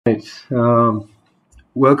Right.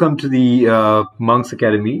 Welcome to the Monks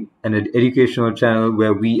Academy, an educational channel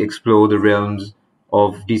where we explore the realms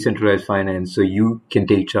of decentralized finance so you can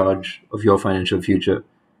take charge of your financial future.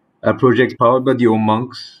 A project powered by the Omm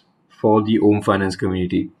Monks for the Omm Finance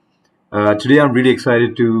community. Today, I'm really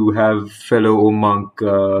excited to have fellow Omm Monk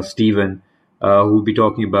Stephen, who will be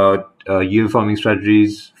talking about yield farming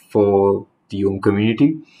strategies for the Omm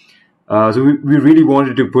community. So we really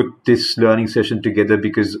wanted to put this learning session together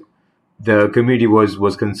because the community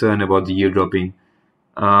was concerned about the yield dropping,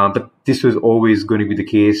 but this was always going to be the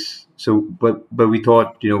case. So, but we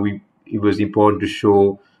thought we it was important to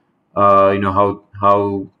show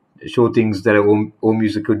how show things that a Ohm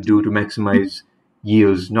user could do to maximize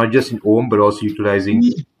yields, not just in Ohm but also utilizing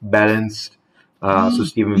balanced. So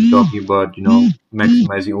Stephen was talking about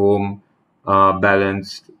maximizing Ohm,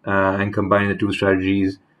 balanced, and combining the two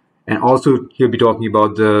strategies. And also, he'll be talking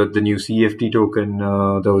about the new CFT token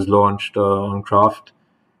that was launched on Craft,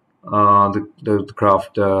 the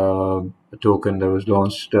Craft token that was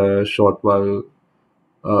launched a short while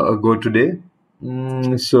ago today.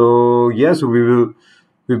 So we'll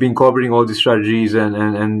be incorporating all these strategies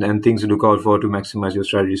and things to look out for to maximize your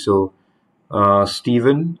strategy. So,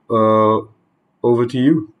 Stephen, over to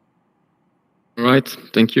you. All right,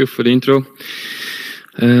 thank you for the intro.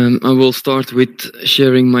 I will start with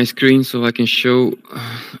sharing my screen so I can show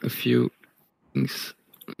a few things.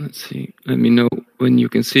 Let's see. Let me know when you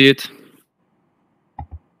can see it.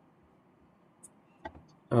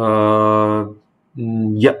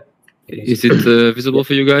 Yeah. Is it visible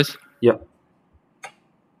for you guys? Yeah.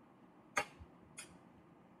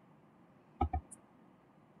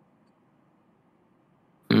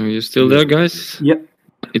 Are you still there, guys? Yeah.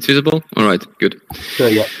 It's visible? All right, good.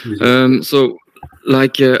 Yeah. So,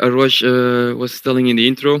 like Aroj was telling in the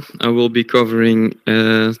intro, I will be covering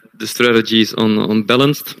the strategies on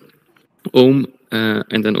balanced, Ohm,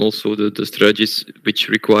 and then also the strategies which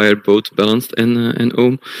require both balanced and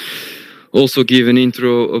Ohm. Also give an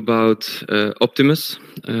intro about Optimus,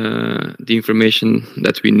 the information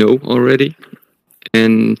that we know already.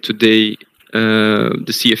 And today,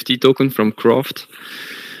 the CFT token from Craft.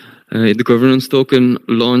 The governance token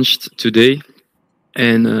launched today,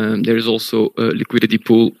 and there is also a liquidity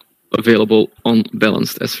pool available on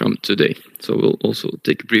balanced as from today. So we'll also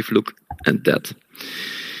take a brief look at that.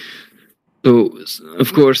 So,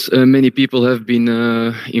 of course, many people have been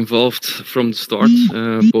involved from the start,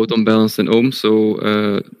 both on balanced and Ohm. So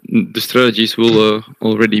the strategies will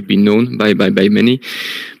already be known by many,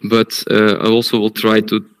 but I also will try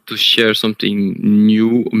to share something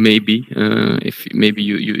new, maybe if maybe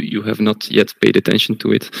you have not yet paid attention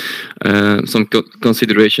to it, some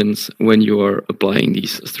considerations when you are applying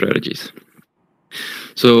these strategies.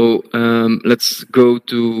 So let's go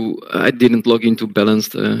to. I didn't log into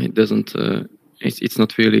balanced. It doesn't. It's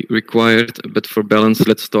not really required. But for balanced,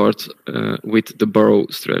 let's start with the borrow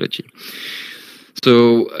strategy.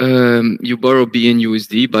 So you borrow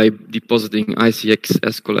BNUSD by depositing ICX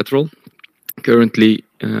as collateral. Currently,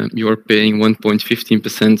 you are paying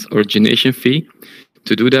 1.15% origination fee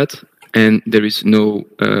to do that, and there is no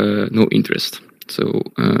interest. So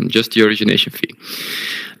just the origination fee.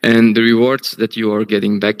 And the rewards that you are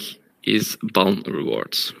getting back is BALN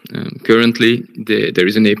rewards. Currently, there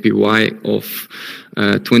is an APY of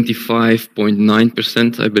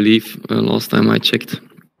 25.9%, I believe, last time I checked,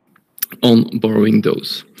 on borrowing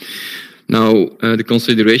those. Now, the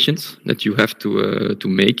considerations that you have to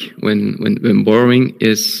make when borrowing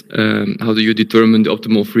is how do you determine the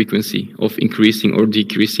optimal frequency of increasing or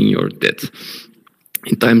decreasing your debt?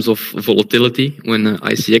 In times of volatility, when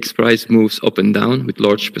ICX price moves up and down with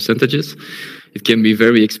large percentages, it can be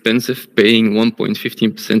very expensive paying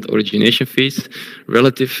 1.15% origination fees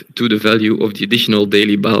relative to the value of the additional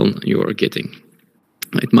daily BALN you are getting.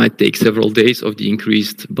 It might take several days of the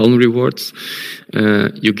increased BALN rewards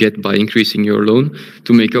you get by increasing your loan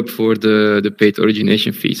to make up for the paid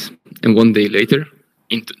origination fees. And one day later,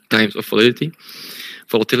 in times of volatility,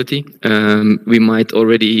 we might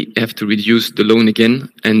already have to reduce the loan again,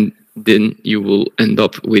 and then you will end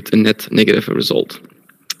up with a net negative result.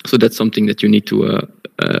 So that's something that you need to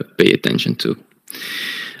pay attention to.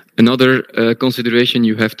 Another consideration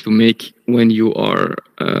you have to make when you are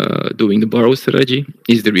doing the borrow strategy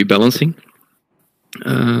is the rebalancing.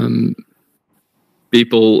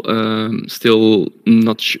 People still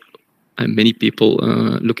not many people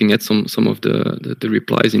looking at some of the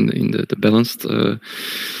replies in the balanced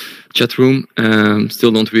chat room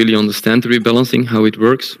still don't really understand the rebalancing, how it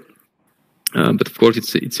works. But of course,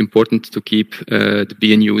 it's important to keep the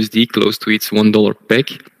BNUSD close to its $1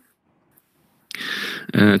 peg.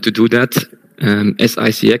 To do that,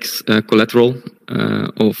 SICX collateral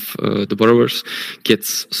of the borrowers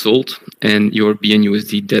gets sold and your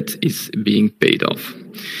BNUSD debt is being paid off.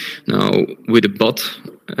 Now, with a bot,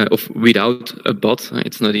 without a bot,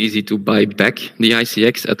 it's not easy to buy back the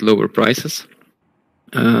ICX at lower prices.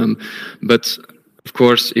 But of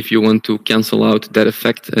course, if you want to cancel out that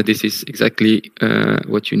effect, this is exactly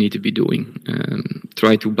what you need to be doing.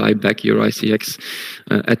 Try to buy back your ICX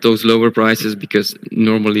at those lower prices, because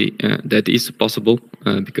normally that is possible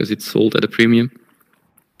because it's sold at a premium.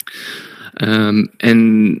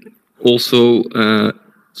 And also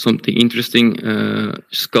something interesting,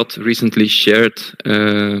 Scott recently shared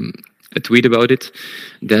a tweet about it,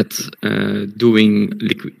 that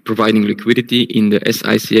providing liquidity in the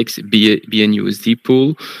SICX BNUSD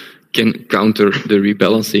pool can counter the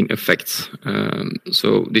rebalancing effects.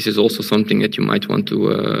 So this is also something that you might want to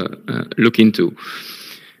look into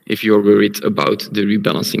if you're worried about the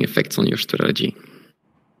rebalancing effects on your strategy.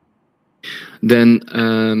 Then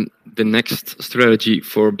the next strategy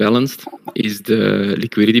for balanced is the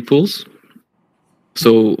liquidity pools.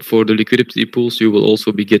 So for the liquidity pools, you will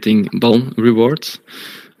also be getting BALN rewards.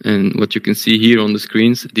 And what you can see here on the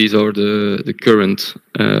screens, these are the current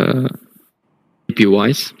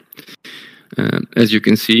APYs. As you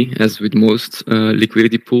can see, as with most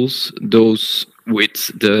liquidity pools, those with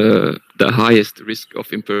the highest risk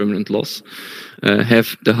of impermanent loss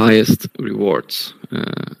have the highest rewards,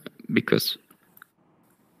 because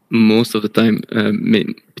most of the time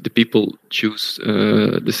the people choose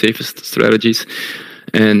the safest strategies,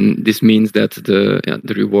 and this means that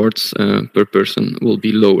the rewards per person will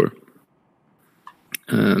be lower.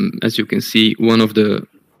 As you can see, one of the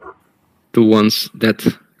ones that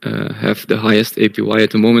have the highest APY at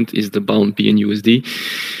the moment is the BALN BNUSD,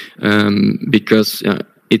 because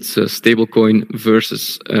it's a stable coin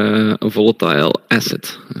versus a volatile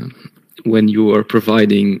asset. When you are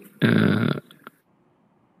providing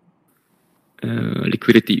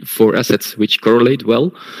liquidity for assets which correlate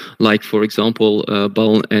well, like for example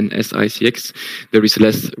BALN and SICX, there is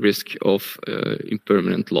less risk of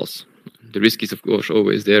impermanent loss. The risk is of course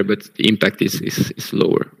always there, but the impact is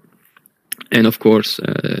lower. And of course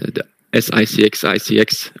the SICX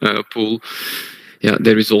ICX pool,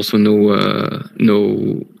 there is also no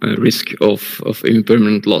risk of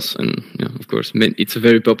impermanent loss, and of course it's a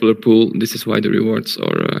very popular pool. This is why the rewards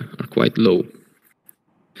are quite low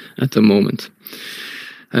at the moment.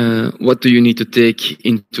 What do you need to take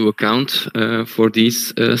into account for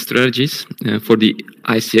these strategies? For the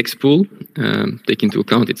ICX pool, take into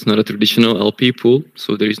account it's not a traditional LP pool,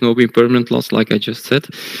 so there is no impermanent loss, like I just said.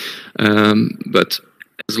 But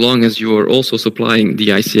as long as you are also supplying the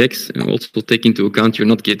ICX, also take into account you're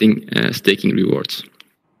not getting staking rewards.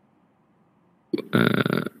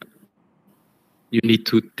 You need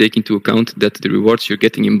to take into account that the rewards you're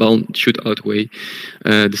getting in BALN should outweigh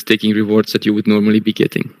the staking rewards that you would normally be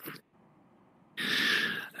getting.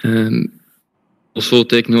 Also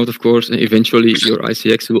take note, of course, eventually your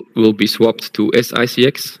ICX will be swapped to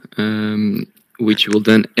SICX, which will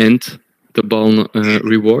then end the BALN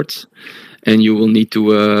rewards, and you will need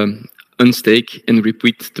to unstake and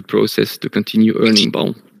repeat the process to continue earning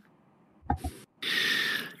BALN.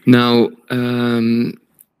 Now,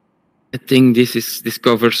 I think this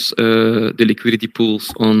covers the liquidity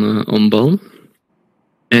pools on BALN.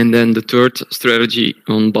 And then the third strategy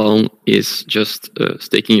on BALN is just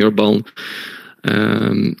staking your BALN,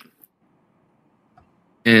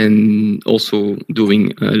 and also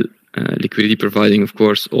doing liquidity providing. Of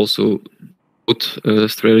course, also both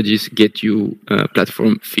strategies get you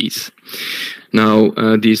platform fees. Now,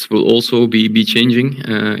 these will also be changing.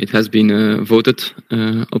 It has been voted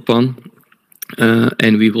upon.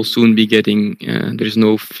 And we will soon be getting, there is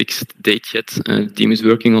no fixed date yet, the team is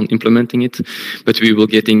working on implementing it, but we will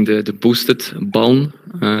getting the boosted BALN,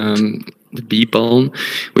 the B-BALN,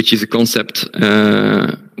 which is a concept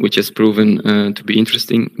which has proven to be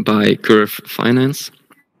interesting by Curve Finance.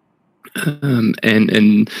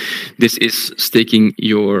 And this is staking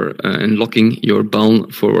your and locking your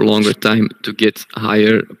BALN for a longer time to get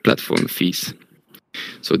higher platform fees.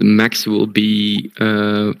 So the max will be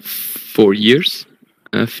 4 years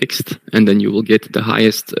fixed, and then you will get the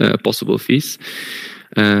highest possible fees.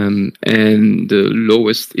 And the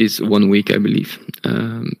lowest is 1 week, I believe.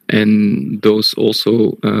 And those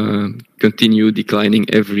also continue declining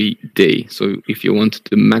every day. So if you want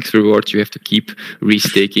the max reward, you have to keep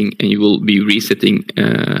restaking, and you will be resetting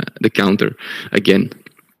the counter again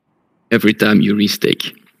every time you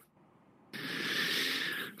restake.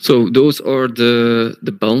 So those are the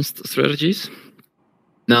balanced strategies.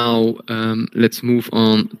 Now let's move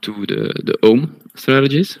on to the Omm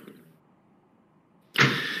strategies.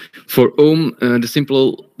 For Omm,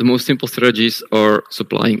 the most simple strategies are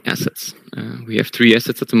supplying assets. We have 3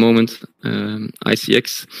 assets at the moment: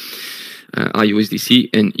 ICX, IUSDC,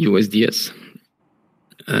 and USDS.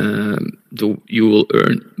 You will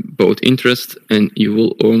earn both interest and you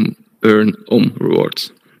will earn Omm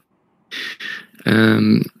rewards.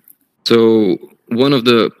 So one of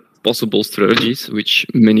the possible strategies which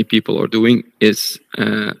many people are doing is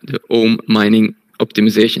the Omm mining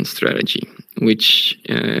optimization strategy, which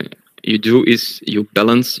you do is you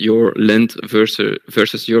balance your lend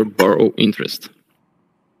versus your borrow interest.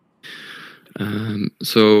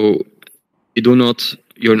 So you do not.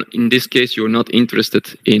 In this case, you're not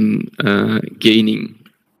interested in gaining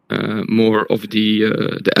more of the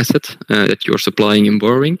asset that you're supplying and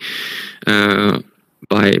borrowing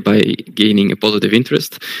by gaining a positive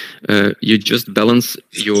interest. You just balance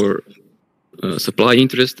your supply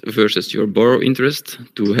interest versus your borrow interest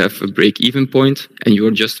to have a break-even point, and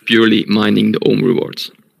you're just purely mining the Omm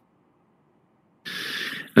rewards.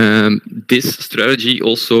 This strategy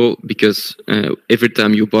also, because every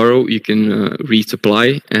time you borrow, you can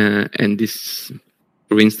resupply, and this,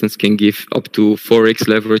 for instance, can give up to 4x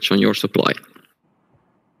leverage on your supply.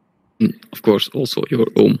 And of course, also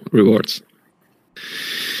your Omm rewards.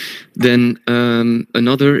 Then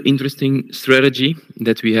another interesting strategy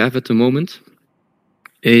that we have at the moment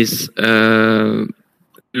is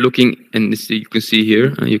looking, and this you can see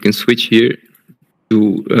here, you can switch here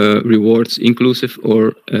to rewards inclusive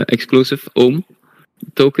or exclusive Omm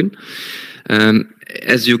token.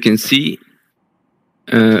 As you can see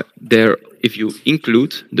there, if you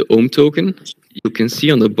include the Omm token, you can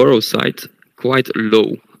see on the borrow side quite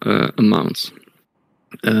low amounts.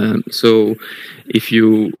 So if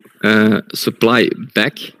you supply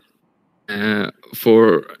back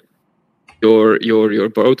for your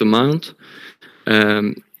borrowed amount,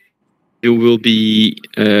 you will be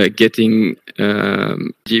getting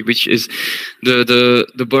which is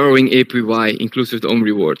the borrowing APY inclusive the Omm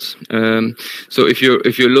rewards. So if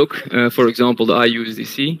you look, for example, the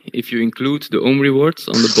IUSDC, if you include the Omm rewards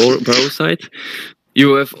on the borrow side,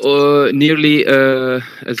 you have nearly a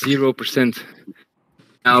 0%.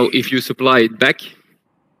 Now, if you supply it back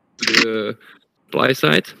to the supply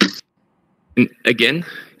side, and again,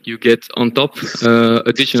 you get on top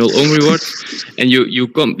additional Omm rewards, and you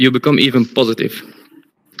become even positive.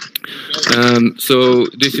 So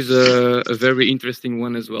this is a very interesting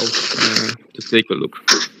one as well to take a look.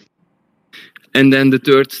 And then the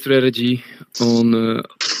third strategy on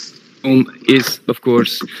Omm is, of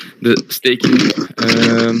course, the staking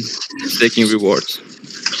rewards.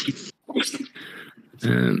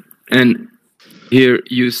 And here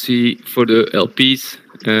you see for the LPs,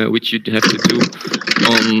 which you have to do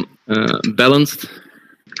on balanced.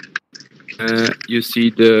 You see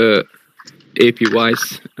the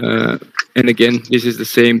APYs, and again, this is the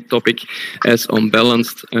same topic as on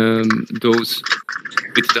balanced. Those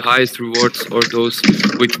with the highest rewards or those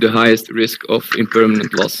with the highest risk of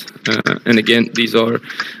impermanent loss. And again, these are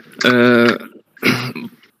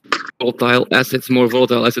volatile assets, more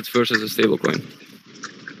volatile assets versus a stablecoin.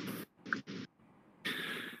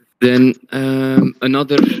 Then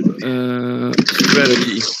another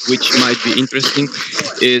strategy which might be interesting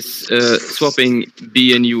is swapping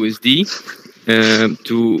BNUSD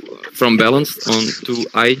from balanced on to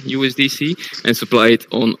IUSDC and supply it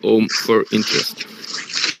on Omm for interest.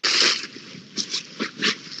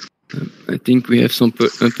 I think we have some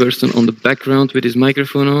person on the background with his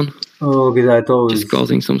microphone on. Oh, okay, I thought it was just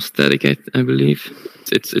causing some static, I believe.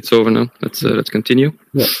 It's over now. Let's continue.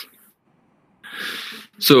 Yeah.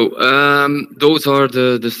 So those are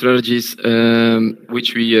the strategies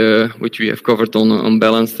which we have covered on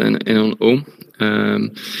balanced and on Omm.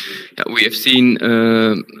 We have seen,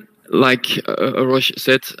 like Roche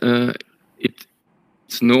said,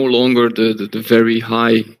 it's no longer the very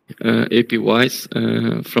high APYs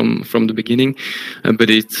from the beginning, but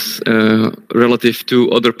it's relative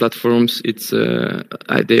to other platforms.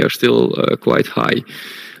 They are still quite high.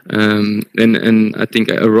 And I think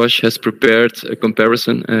Roche has prepared a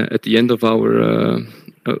comparison at the end of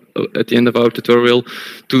our tutorial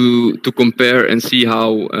to compare and see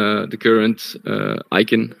how the current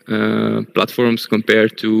Icon platforms compare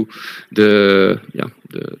to the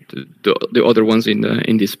other ones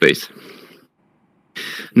in this space.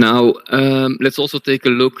 Now let's also take a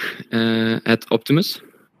look at Optimus.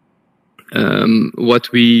 What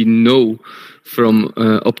we know from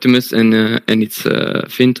Optimus and its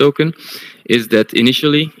Fin token is that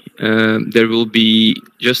initially there will be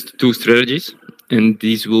just 2 strategies, and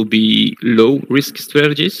these will be low risk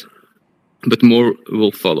strategies. but more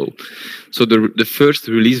will follow. So the first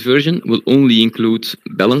release version will only include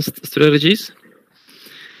balanced strategies.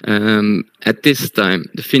 At this time,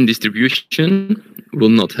 the fin distribution will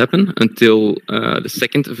not happen until the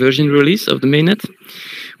second version release of the mainnet,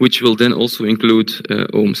 which will then also include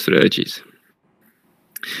Omm Strategies.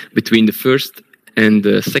 Between the first and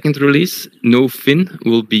the second release, no fin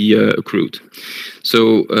will be accrued.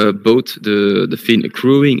 So both the fin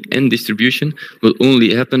accruing and distribution will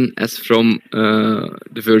only happen as from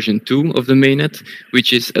the version 2 of the mainnet,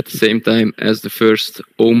 which is at the same time as the first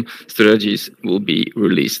Omm Strategies will be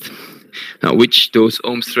released. Now, which those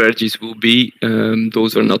Omm Strategies will be,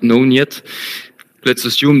 those are not known yet. Let's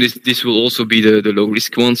assume this will also be the low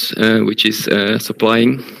risk ones, which is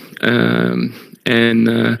supplying. And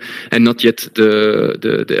not yet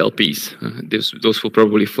the LPs. Those will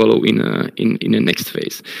probably follow in the next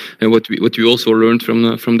phase. And what we also learned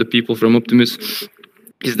from the people from Optimus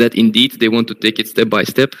is that indeed they want to take it step by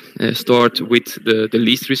step. Start with the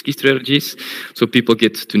least risky strategies, so people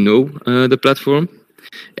get to know the platform.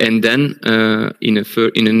 And then in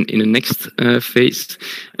a next phase,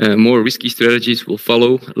 more risky strategies will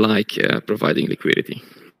follow, like providing liquidity.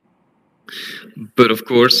 But of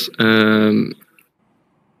course,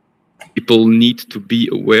 people need to be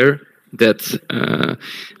aware that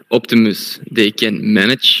Optimus, they can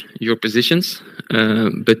manage your positions,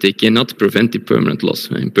 but they cannot prevent the permanent loss.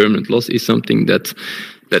 And permanent loss is something that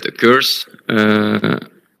occurs,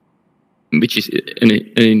 which is an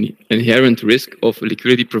inherent risk of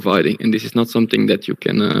liquidity providing, and this is not something that you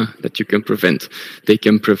can prevent. They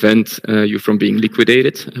can prevent you from being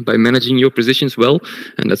liquidated by managing your positions well,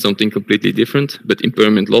 and that's something completely different. But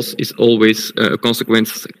impermanent loss is always a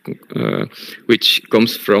consequence which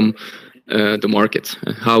comes from the market,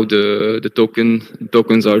 how the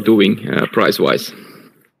tokens are doing price-wise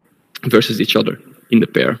versus each other in the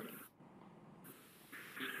pair.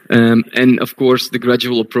 And of course, the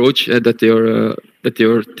gradual approach that they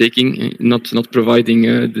are taking, not providing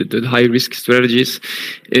the high risk strategies,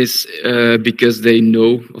 is because they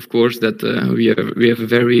know, of course, that we have a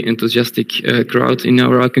very enthusiastic crowd in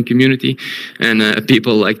our Icon community, and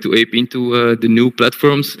people like to ape into the new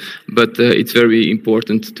platforms. But it's very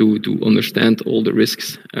important to understand all the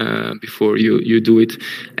risks before you do it,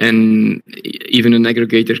 and even an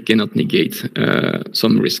aggregator cannot negate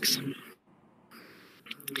some risks.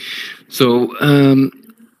 So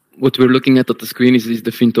what we're looking at the screen is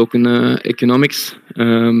the fin token economics.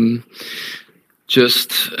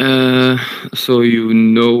 Just so you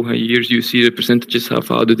know, here you see the percentages of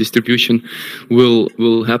how the distribution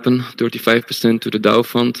will happen. 35% to the DAO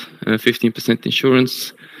fund, 15%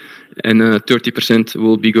 insurance, and 30%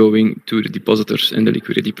 will be going to the depositors and the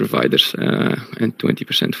liquidity providers, and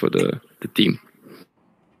 20% for the team.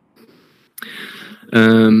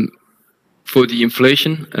 For the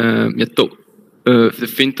inflation, the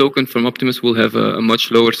fin token from Optimus will have a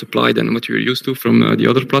much lower supply than what we're used to from the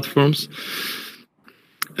other platforms.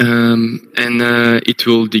 And it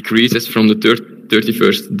will decrease as from the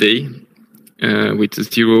 31st day with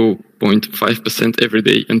 0.5% every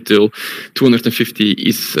day until 250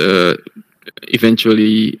 is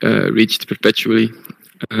eventually reached perpetually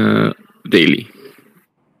daily.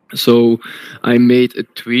 So I made a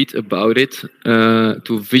tweet about it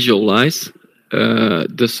to visualize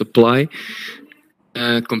the supply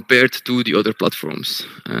compared to the other platforms.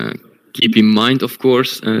 Keep in mind, of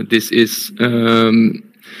course, this is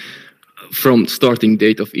from starting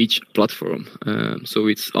date of each platform. So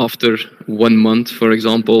it's after 1 month, for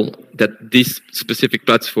example, that this specific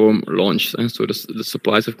platform launched. So the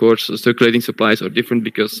supplies, of course, the circulating supplies are different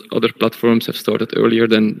because other platforms have started earlier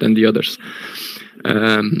than the others.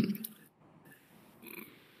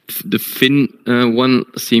 The fin one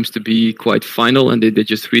seems to be quite final, and they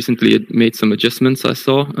just recently made some adjustments, I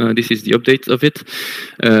saw. This is the update of it.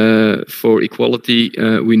 For equality,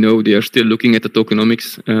 we know they are still looking at the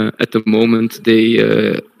tokenomics. At the moment, they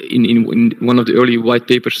in one of the early white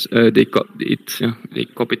papers, they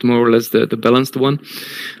copied more or less the balanced one.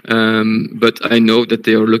 But I know that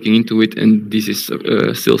they are looking into it, and this is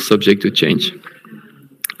still subject to change.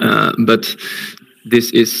 But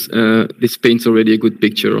this paints already a good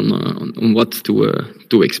picture on what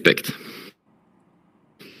to expect.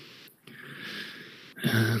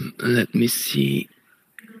 Let me see.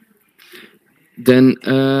 Then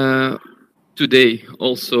today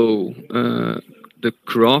also the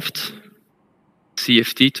Craft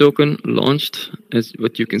CFT token launched. As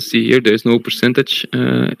what you can see here, there's no percentage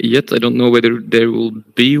yet. I don't know whether there will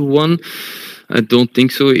be one. I don't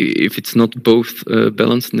think so, if it's not both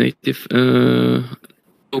balanced native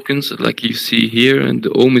tokens like you see here, and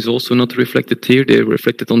the Omm is also not reflected here. They're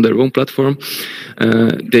reflected on their own platform.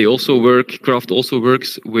 Craft also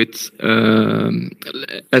works with,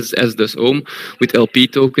 as does Omm, with LP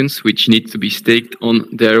tokens, which need to be staked on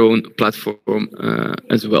their own platform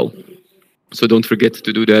as well. So don't forget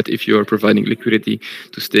to do that if you are providing liquidity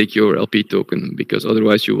to stake your LP token, because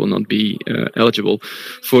otherwise you will not be eligible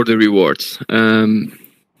for the rewards.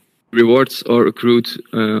 Rewards are accrued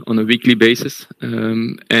on a weekly basis,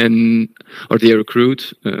 or they are accrued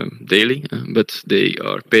daily, but they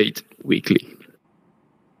are paid weekly.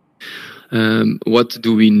 What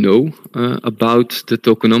do we know about the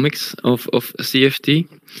tokenomics of CFT?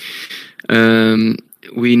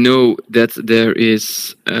 We know that there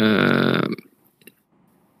is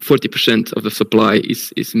 40% of the supply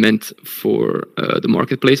is meant for the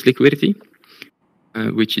marketplace liquidity,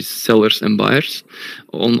 which is sellers and buyers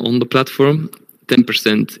on the platform.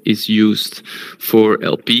 10% is used for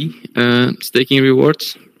LP staking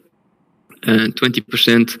rewards, and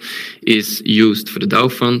 20% is used for the DAO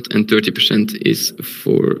fund, and 30% is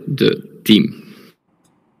for the team.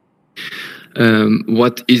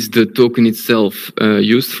 What is the token itself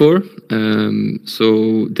used for?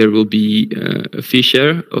 So there will be a fee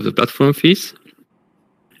share of the platform fees,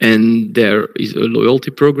 and there is a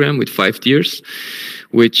loyalty program with 5 tiers,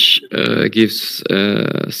 which gives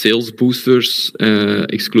sales boosters,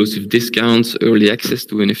 exclusive discounts, early access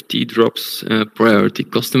to NFT drops, priority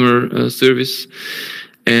customer service.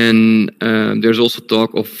 And there's also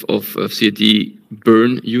talk of CFD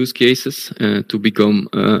burn use cases to become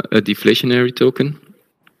a deflationary token.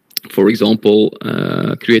 For example,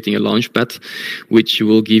 creating a launchpad, which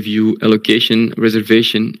will give you allocation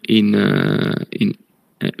reservation in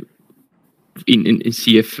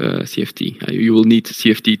CFT. You will need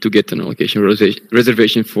CFT to get an allocation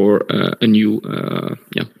reservation for a new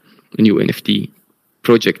NFT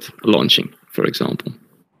project launching, for example.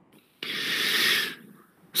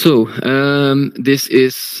 So this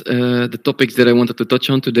is the topics that I wanted to touch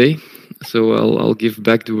on today. So I'll give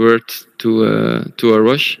back the word to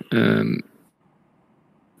Arash.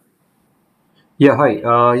 Yeah, hi.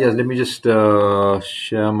 Yes, let me just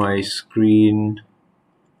share my screen.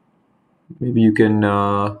 Maybe you can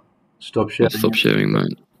stop sharing. I'll stop sharing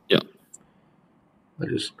mine. Yeah. I'll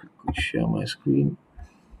just quickly share my screen.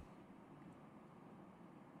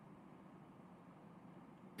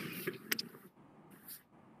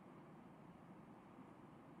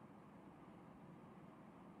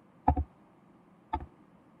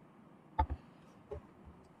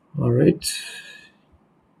 All right.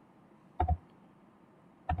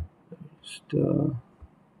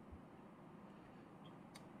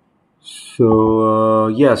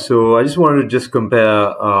 So I just wanted to just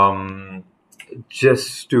compare,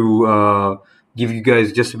 just to give you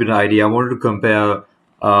guys just a bit of an idea. I wanted to compare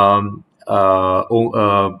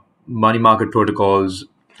money market protocols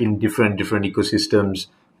in different ecosystems,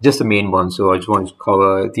 just the main one. So I just wanted to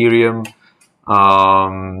cover Ethereum,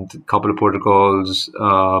 a couple of protocols,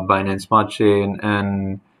 Binance Smart Chain,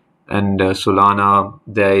 and Solana.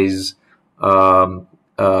 There is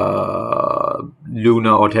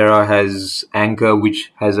Luna or Terra has Anchor,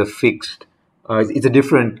 which has a fixed. It's a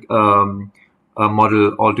different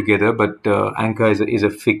model altogether, but Anchor is a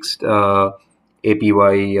fixed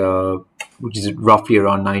APY, which is roughly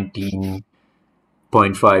around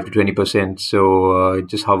 19.5 to 20%. So it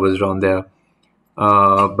just hovers around there.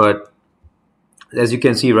 But as you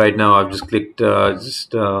can see right now, I've just clicked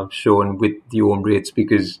shown with the Omm rates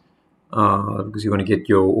because you're going to get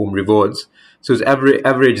your Omm rewards. So its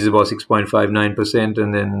average is about 6.59%,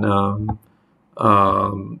 and then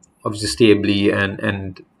obviously stably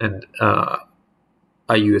and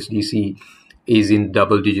IUSDC is in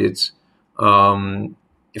double digits.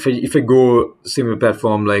 If I go similar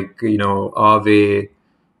platform like Aave,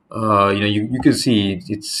 you can see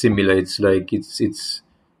it's similar. It's like it's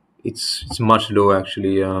much lower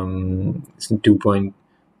actually. It's in 2 point.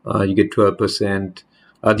 You get 12%.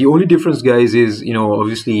 The only difference, guys, is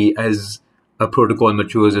obviously as a protocol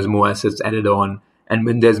matures, there's more assets added on, and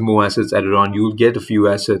when there's more assets added on, you'll get a few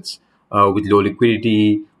assets with low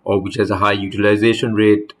liquidity or which has a high utilization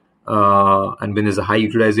rate. And when there's a high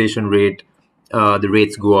utilization rate, the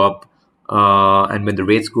rates go up, and when the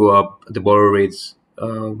rates go up, the borrower rates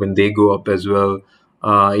when they go up as well,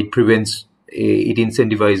 it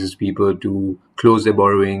incentivizes people to close their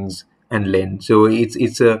borrowings and lend. So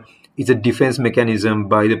it's a defense mechanism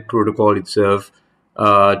by the protocol itself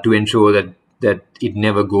to ensure that it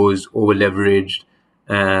never goes over leveraged.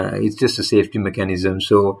 It's just a safety mechanism.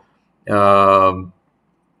 So Omm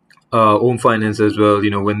Finance as well,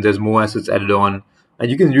 when there's more assets added on,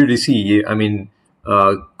 and you can really see, I mean,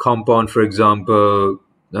 Compound, for example,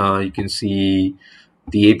 you can see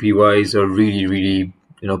the APYs are really, really,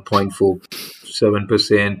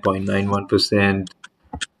 0.47%, 0.91%.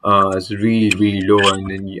 It's really, really low, and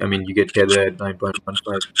then you get Tether at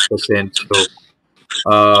 9.15%.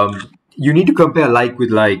 So you need to compare like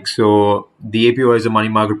with like. So the APYs, the money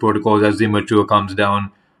market protocols, as they mature, comes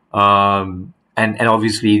down, and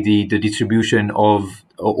obviously the distribution of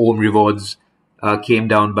Omm rewards came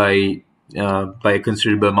down by a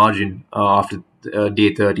considerable margin after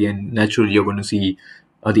day 30, and naturally you're going to see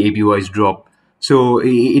the APYs drop. So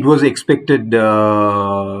it was expected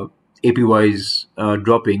APYs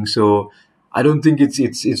dropping. So I don't think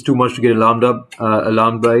it's too much to get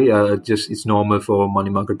alarmed by. Just it's normal for money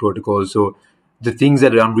market protocols. So the things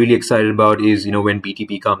that I'm really excited about is when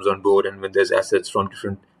BTP comes on board and when there's assets from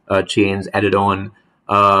different chains added on.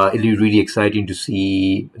 It'll be really exciting to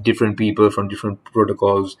see different people from different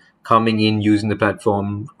protocols coming in using the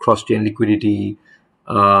platform, cross-chain liquidity.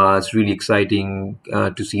 It's really exciting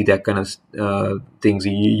to see that kind of things.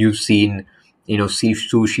 You've seen,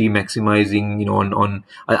 sushi maximizing, on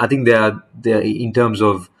I think they're in terms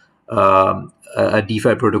of a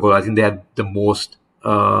DeFi protocol. I think they have the most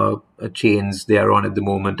chains they are on at the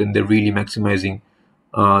moment, and they're really maximizing.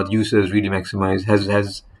 Users really maximize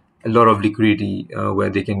has a lot of liquidity where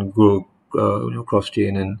they can go cross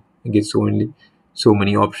chain and get so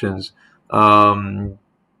many options. For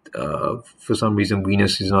some reason,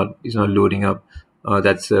 Venus is not loading up.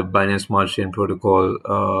 That's a Binance Smart Chain protocol,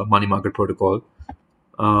 money market protocol.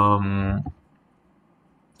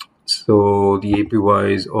 So the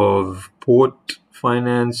APYs of Port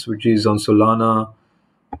Finance, which is on Solana,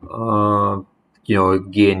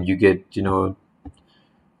 again you get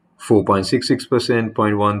 4.66%,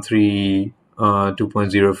 0.13,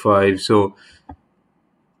 2.05. So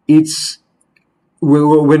it's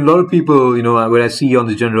when a lot of people, when I see on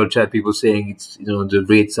the general chat people saying it's the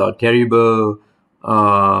rates are terrible,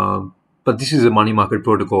 but this is a money market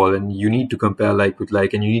protocol, and you need to compare like with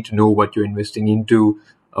like, and you need to know what you're investing into,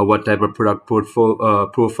 what type of product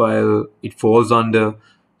profile it falls under.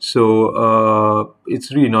 So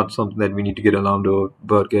it's really not something that we need to get alarmed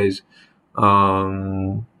about, guys.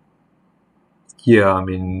 Yeah,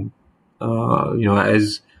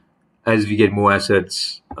 as we get more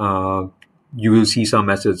assets, you will see some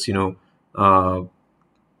assets,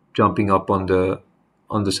 jumping up on the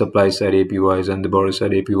supply side APYs and the borrow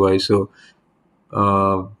side APYs. So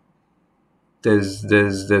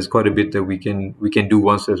there's quite a bit that we can do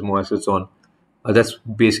once there's more assets on. That's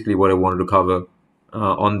basically what I wanted to cover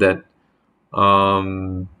on that.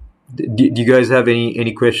 Do you guys have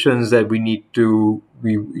any questions that you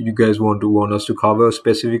guys want us to cover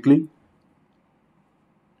specifically?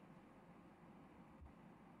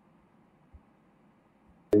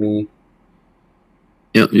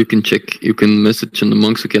 Yeah, you can check. You can message in the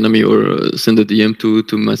Monks Academy or send a DM to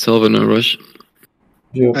myself and Arash.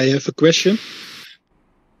 Yeah. I have a question.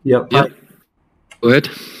 Yeah. Go ahead.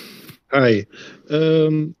 Hi.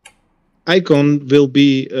 Icon will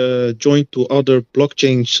be joined to other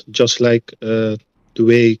blockchains just like the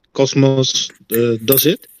way Cosmos does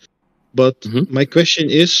it. But my question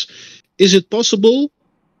is it possible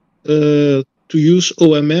to use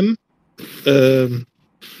Omm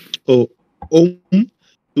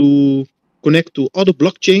to connect to other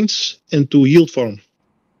blockchains and to yield farm?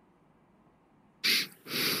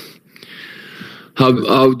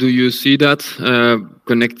 How do you see that?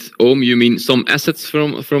 Connect Omm? You mean some assets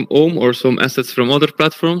from Omm or some assets from other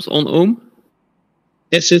platforms on Omm?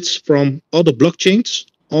 Assets from other blockchains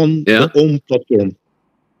on the Omm platform.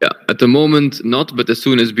 Yeah, at the moment not, but as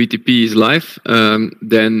soon as BTP is live,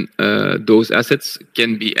 then those assets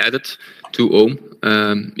can be added to Omm,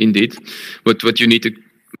 indeed. But what you need to,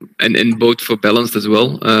 and both for balanced as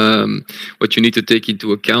well, what you need to take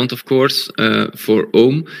into account, of course, for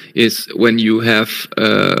Omm is when you have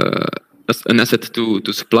an asset to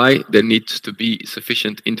supply, there needs to be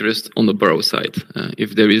sufficient interest on the borrow side.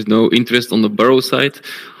 If there is no interest on the borrow side,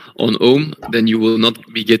 on Omm, then you will not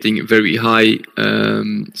be getting very high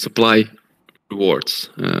supply rewards.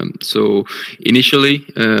 So initially,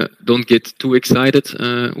 don't get too excited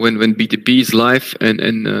when BTP is live and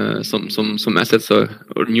some assets or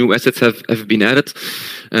new assets have been added.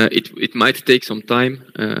 It might take some time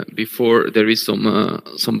before there is some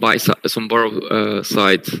borrow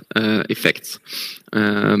side effects.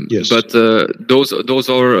 Yes. But those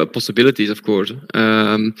are possibilities, of course.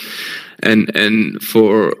 And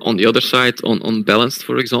for on the other side, on balanced,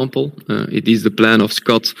 for example, it is the plan of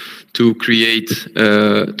Scott to create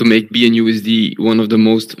to make BNUSD one of the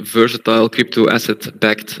most versatile crypto asset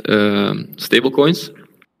backed stablecoins.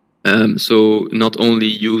 So not only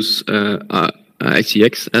use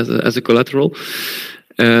ICX as a collateral,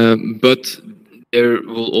 but there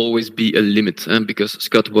will always be a limit, because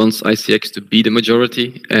Scott wants ICX to be the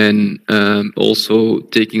majority, and also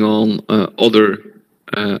taking on other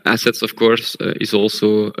assets, of course, is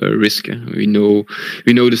also a risk. We know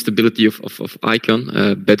the stability of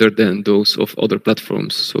Icon better than those of other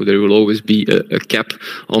platforms. So there will always be a cap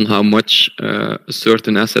on how much a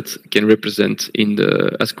certain asset can represent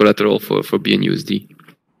as collateral for BNUSD.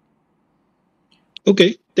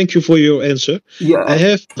 Okay, thank you for your answer. Yeah, I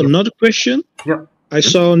have another question. Yeah. I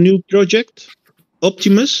saw a new project,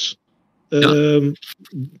 Optimus. Do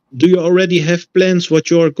you already have plans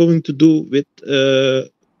what you are going to do with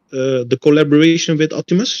the collaboration with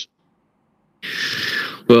Optimus?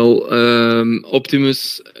 Well,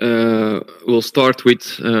 Optimus will start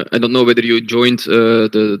with. I don't know whether you joined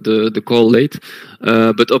the call late,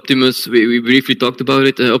 but Optimus, we briefly talked about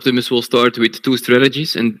it. Optimus will start with 2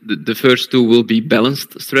 strategies, and the first 2 will be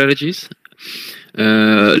balanced strategies,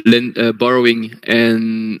 borrowing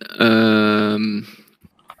and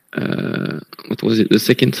what was it? The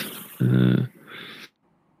second,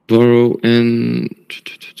 borrow and.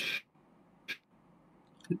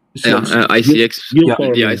 ICX, the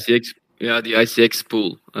ICX, the ICX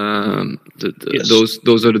pool. Yes.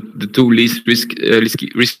 Those are the 2 least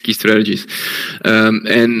risky strategies.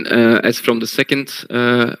 And as from the second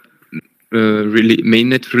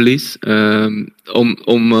mainnet release,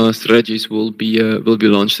 Omm Strategies will be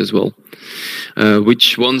launched as well.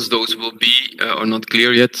 Which ones those will be are not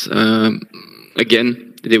clear yet.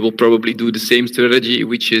 Again, they will probably do the same strategy,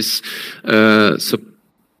 which is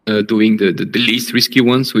doing the least risky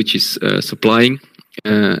ones, which is supplying,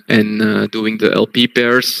 and doing the LP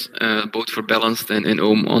pairs, both for balanced and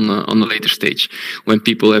Omm on a later stage, when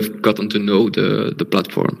people have gotten to know the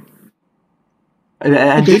platform.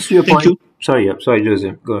 And just to your point, sorry,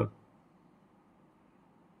 Jose, go ahead.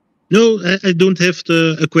 No, I don't have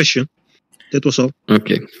a question. That was all.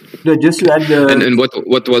 Okay. No, just to add and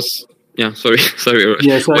what was. Yeah, sorry.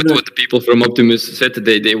 Yeah, so what the people from Optimus said,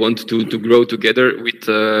 they want to grow together with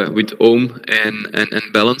Omm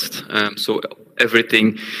and balanced. So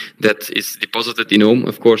everything that is deposited in Omm,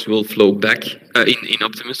 of course, will flow back in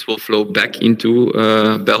Optimus, will flow back into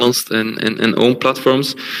balanced and Omm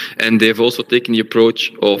platforms. And they've also taken the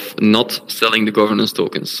approach of not selling the governance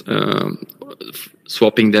tokens.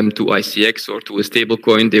 Swapping them to ICX or to a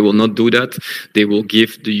stablecoin. They will not do that. They will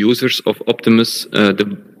give the users of Optimus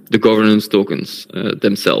the governance tokens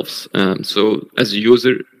themselves. So as a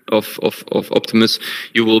user of Optimus,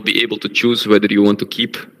 you will be able to choose whether you want to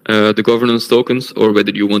keep the governance tokens or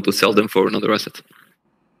whether you want to sell them for another asset.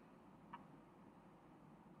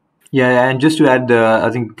 Yeah, and just to add, I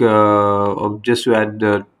think just to add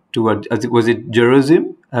to what I think was it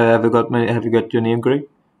Jerosim? Have you got your name correct?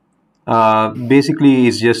 Basically,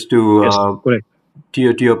 it's just to Yes, correct.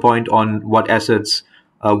 to your point on what assets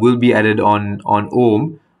will be added on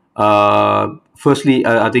Omm. Firstly,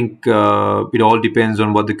 I think it all depends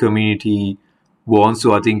on what the community wants.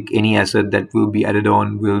 So I think any asset that will be added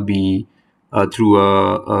on will be through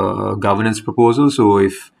a governance proposal. So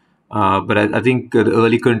if but I think the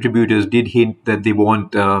early contributors did hint that they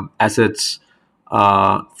want assets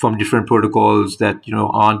from different protocols that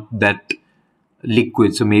aren't that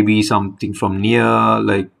liquid. So maybe something from near,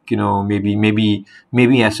 like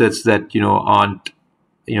maybe assets that aren't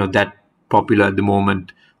that popular at the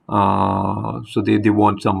moment. So they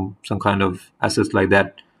want some kind of assets like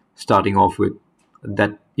that starting off with.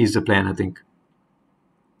 That is the plan, I think.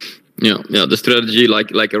 Yeah. The strategy, like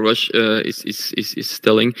Arash is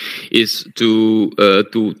telling, is to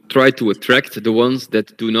try to attract the ones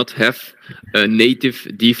that do not have a native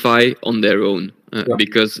DeFi on their own,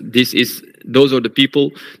 because those are the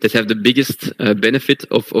people that have the biggest benefit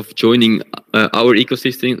of joining our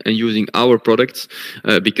ecosystem and using our products,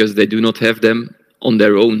 because they do not have them on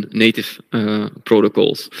their own native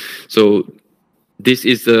protocols. So this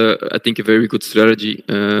is, I think, a very good strategy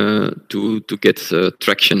to get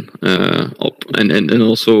traction up, and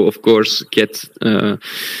also, of course, get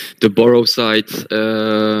the borrow side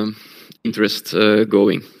interest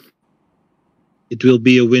going. It will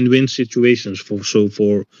be a win-win situation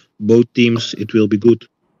for both teams. It will be good.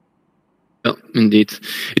 Yeah, indeed.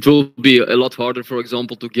 It will be a lot harder, for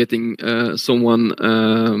example, to getting someone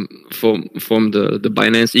from the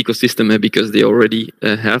Binance ecosystem, because they already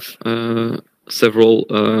have several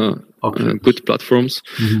good platforms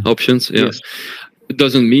options. Yeah. Yes. It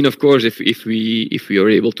doesn't mean, of course, if we are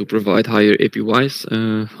able to provide higher APYs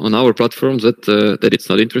on our platforms, that it's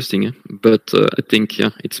not interesting. But I think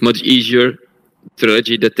it's much easier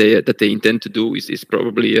strategy that they intend to do is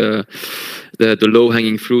probably the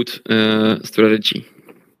low-hanging fruit strategy.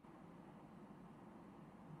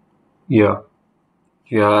 Yeah,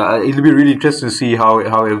 it'll be really interesting to see how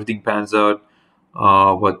everything pans out.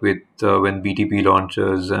 What with when BTP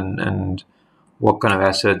launches and what kind of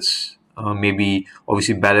assets. Maybe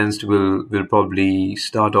obviously balanced will probably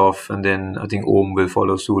start off, and then I think Omm will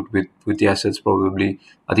follow suit with the assets probably.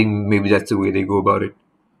 I think maybe that's the way they go about it.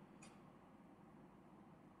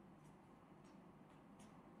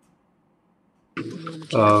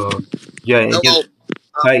 Yeah. Hello.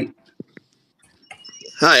 Hi.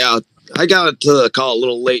 Hi. I got into the call a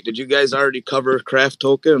little late. Did you guys already cover Craft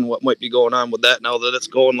Token and what might be going on with that now that it's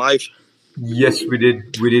going live? Yes, we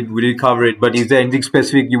did cover it. But is there anything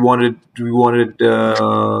specific you were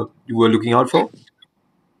looking out for?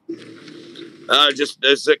 Just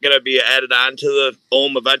is it going to be added on to the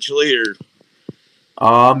Omm eventually, or?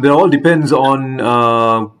 It all depends on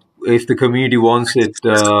if the community wants it.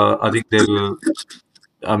 I think they'll.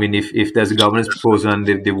 I mean, if there's a governance proposal and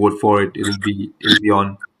they vote for it, it'll be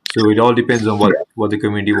on. So it all depends on what the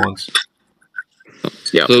community wants.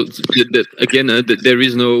 Yeah. So again, there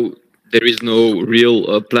is no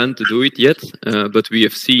real plan to do it yet, but we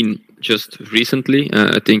have seen just recently,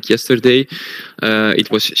 I think yesterday, it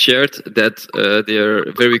was shared that they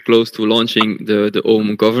are very close to launching the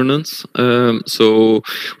Omm governance. So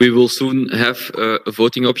we will soon have a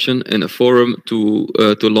voting option and a forum to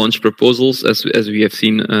launch proposals, as we have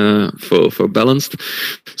seen for Balanced.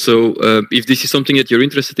 So if this is something that you're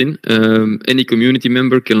interested in, any community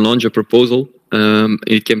member can launch a proposal.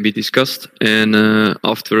 It can be discussed, and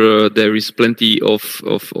after there is plenty of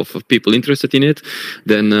people interested in it,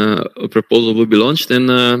 then a proposal will be launched, and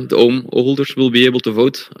the Omm holders will be able to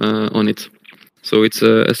vote on it. So it's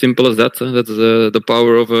as simple as that. That's the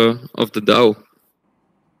power of the DAO.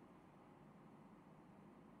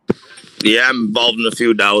 Yeah, I'm involved in a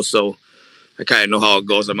few DAOs, so I kind of know how it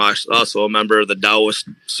goes. I'm also a member of the DAOist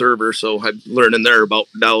server, so I'm learning there about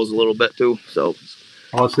DAOs a little bit too. So.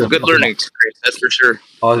 Awesome. Good learning experience, that's for sure.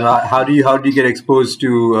 Awesome. How do you get exposed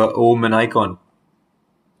to Omm and Icon?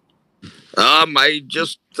 I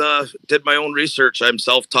just did my own research. I'm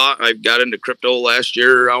self-taught. I got into crypto last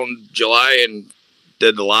year around July and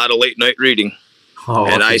did a lot of late night reading. Oh,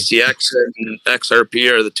 and awesome. ICX and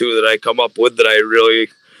XRP are the two that I come up with that I really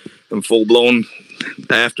am full blown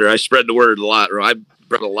after. I spread the word a lot. I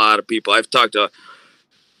brought a lot of people. I've talked to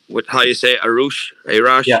how you say it, Arush?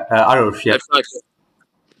 Yeah, Arush. Yeah.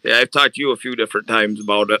 I've talked to you a few different times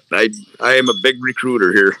about it. I am a big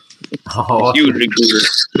recruiter here. Oh, huge recruiter.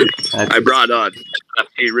 I brought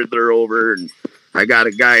Riddler over, and I got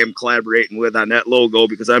a guy I'm collaborating with on that logo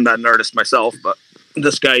because I'm not an artist myself, but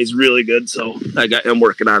this guy is really good, so I got him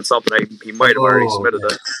working on something. He might have already submitted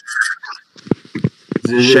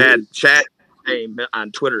a Shad name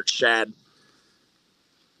on Twitter. Shad.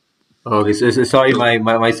 Okay, so sorry,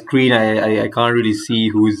 my screen I can't really see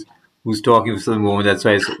who's talking for the moment. That's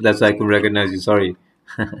why I can recognize you. Sorry.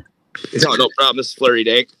 No problem. This is Flurry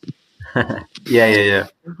Dank. Yeah.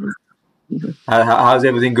 How's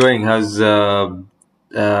everything going? How's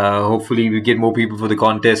hopefully we get more people for the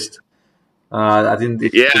contest. I think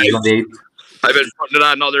it's on the 8th. I've been putting it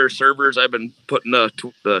on other servers. I've been putting the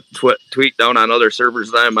tweet down on other servers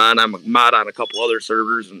that I'm on. I'm a mod on a couple other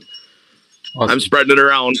servers, and awesome. I'm spreading it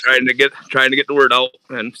around, trying to get the word out.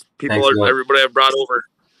 And everybody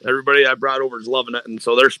I brought over is loving it, and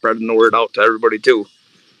so they're spreading the word out to everybody too.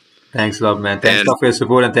 Thanks a lot, man. Thanks a lot for your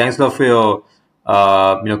support, and thanks a lot for your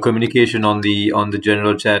communication on the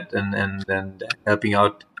general chat and helping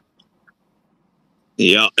out.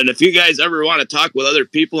 Yeah, and if you guys ever want to talk with other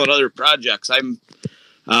people and other projects,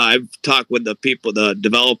 I've talked with the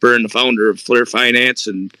developer and the founder of Flare Finance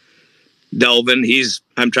and Delvin.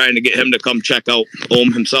 I'm trying to get him to come check out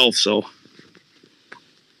Omm himself. So.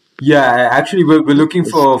 Yeah, actually, we're looking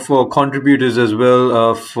for contributors as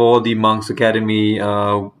well for the Monks Academy.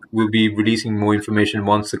 We'll be releasing more information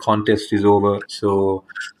once the contest is over. So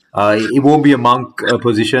it won't be a monk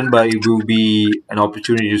position, but it will be an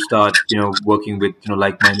opportunity to start, working with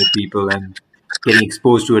like-minded people and getting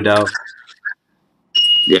exposed to a DAO.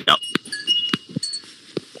 Yeah.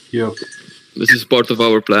 Yeah. This is part of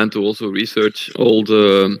our plan to also research all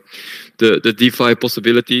the DeFi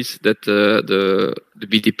possibilities that the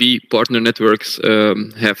BTP partner networks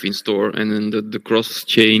have in store, and then the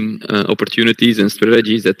cross-chain opportunities and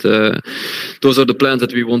strategies that those are the plans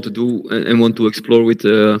that we want to do and want to explore with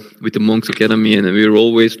the Monks Academy, and we're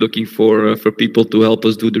always looking for people to help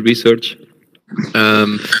us do the research.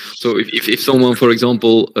 So if someone, for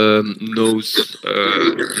example, knows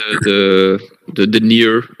the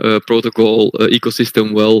near protocol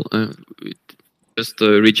ecosystem well, just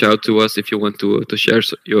reach out to us if you want to share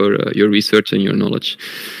your research and your knowledge,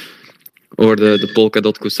 or the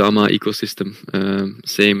Polkadot Kusama ecosystem.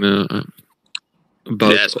 Same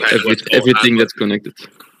about everything that's connected.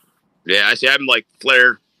 Yeah, I see. I'm like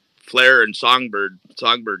Flare and Songbird.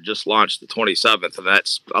 Songbird just launched the 27th, and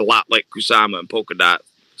that's a lot like Kusama and Polkadot.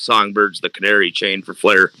 Songbird's the canary chain for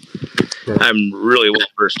Flare. Yeah. I'm really well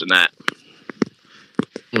versed in that.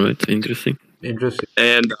 All right, interesting.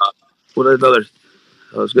 And what another?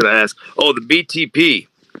 I was going to ask. Oh, the BTP.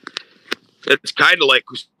 It's kind of like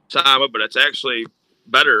Kusama, but it's actually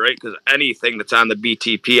better, right? Because anything that's on the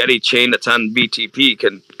BTP, any chain that's on BTP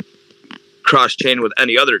can cross chain with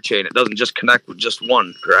any other chain. It doesn't just connect with just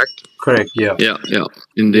one, correct? Correct. Yeah. Yeah.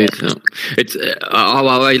 Indeed. Yeah. It's how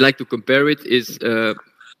I like to compare it is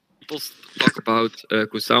people talk about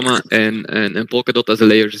Kusama and Polkadot as a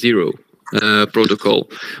layer 0 protocol.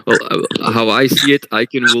 Well, how I see it,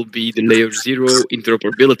 Icon will be the layer 0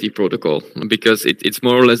 interoperability protocol, because it's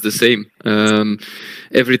more or less the same.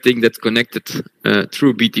 Everything that's connected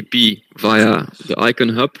through BTP via the Icon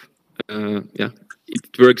hub,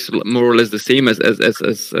 it works more or less the same as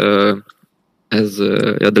the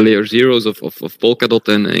layer 0s of Polkadot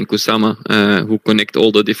and Kusama, who connect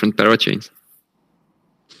all the different parachains.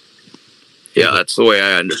 Yeah, that's the way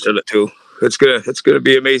I understood it too. It's gonna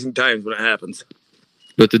be amazing times when it happens.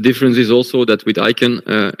 But the difference is also that with Icon,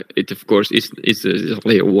 it of course is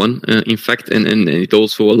layer 1, in fact, and it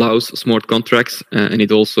also allows smart contracts, and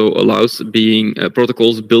it also allows being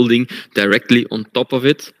protocols building directly on top of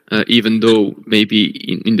it, even though maybe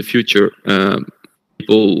in the future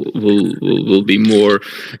people will be more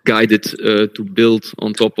guided to build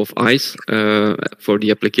on top of ICE for the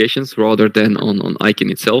applications rather than on Icon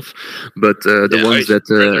itself. But the ones that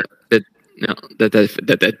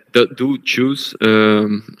do choose,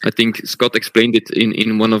 I think Scott explained it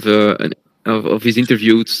in one of his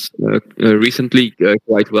interviews recently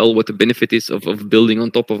quite well, what the benefit is of building on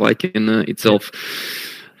top of Icon itself.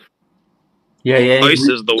 Yeah. ICE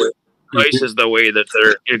is the way. ICE is the way that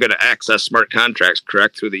you're going to access smart contracts,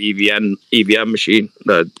 correct, through the EVM machine,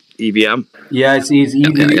 the EVM. Yeah, it's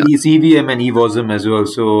EVM and EVOSM as well.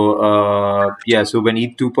 So so when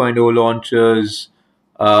ETH 2.0 launches,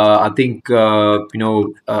 I think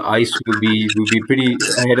ICE will be pretty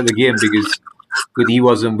ahead of the game, because with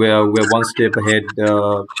EVOSM we're one step ahead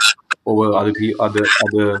over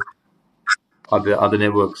other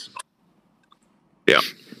networks. Yeah.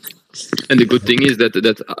 And the good thing is that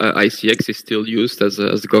ICX is still used as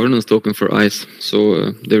a governance token for ICE.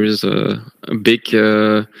 So there is a big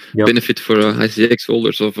benefit for ICX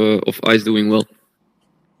holders of ICE doing well.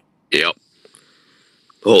 Yep.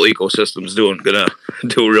 The whole ecosystem's gonna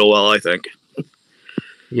do real well, I think.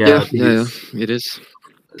 Yeah, it is.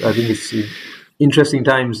 I think it's interesting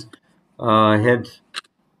times ahead.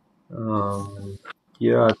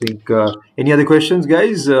 I think any other questions,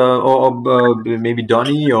 guys, or maybe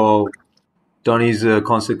Donnie, or Donnie's a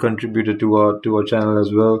constant contributor to our channel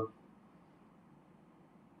as well.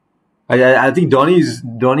 I think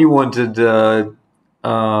Donnie wanted a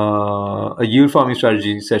yield farming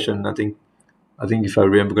strategy session. I think if I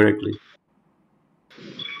remember correctly.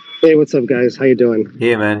 Hey, what's up, guys? How you doing?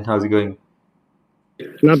 Hey, man, how's it going?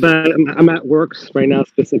 Not bad. I'm at work right now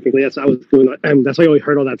specifically. That's what I was doing. That's why you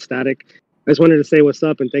heard all that static. I just wanted to say what's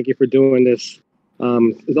up and thank you for doing this.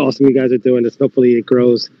 It's awesome you guys are doing this. Hopefully it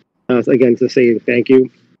grows. Again, to say thank you.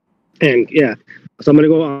 And yeah, so I'm gonna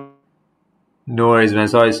go on. No worries, man.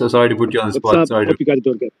 Sorry to put you on the spot. What's up? Hope you guys are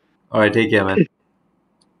doing good. All right, take care, man.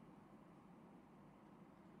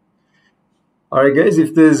 All right, guys.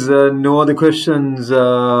 If there's no other questions,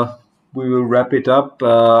 we will wrap it up.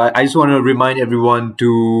 I just want to remind everyone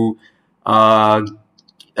to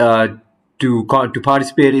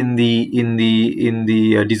participate in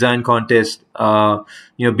the design contest.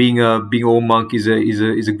 Being Omm Monk is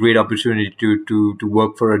a great opportunity to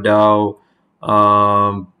work for a DAO.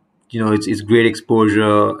 It's great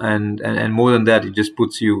exposure, and more than that, it just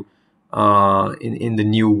puts you in the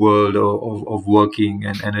new world of working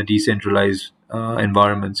and a decentralized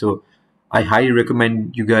environment. So I highly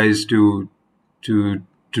recommend you guys to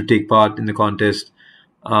take part in the contest.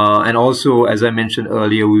 And also, as I mentioned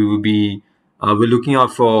earlier, we will be we're looking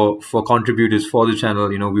out for contributors for the channel.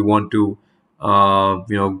 We want to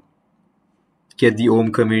get the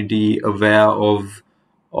Omm community aware of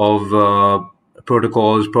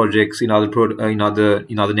protocols, projects in other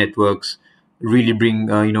networks. Really bring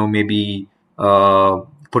maybe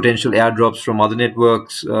potential airdrops from other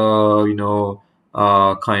networks. Kind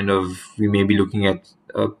of we may be looking at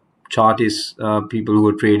chartists, people who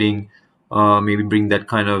are trading. Maybe bring that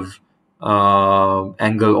kind of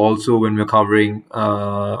angle also when we're covering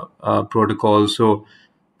protocols. So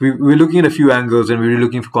we're looking at a few angles, and we're really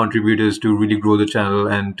looking for contributors to really grow the channel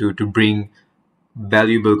and to bring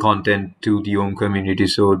valuable content to the Omm community.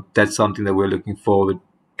 So that's something that we're looking forward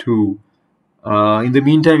to. In the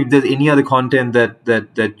meantime, if there's any other content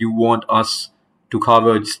that you want us to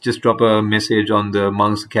cover, just drop a message on the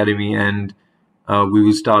Monks Academy, and we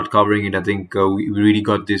will start covering it. I think we really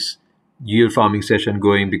got this yield farming session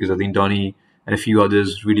going because I think Donnie and a few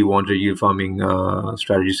others really wanted a yield farming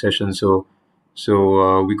strategy session. So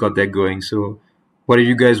we got that going. So whatever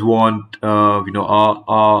you guys want,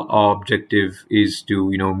 our objective is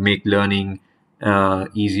to make learning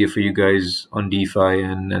easier for you guys on DeFi,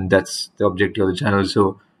 and that's the objective of the channel.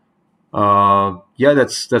 So yeah,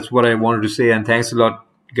 that's what I wanted to say, and thanks a lot,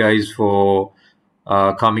 guys, for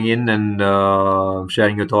coming in and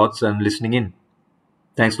sharing your thoughts and listening in.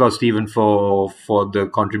 Thanks a lot, Stephen, for the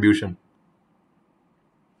contribution.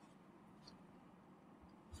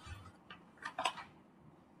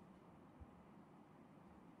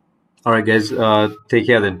 All right, guys, take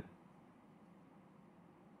care then.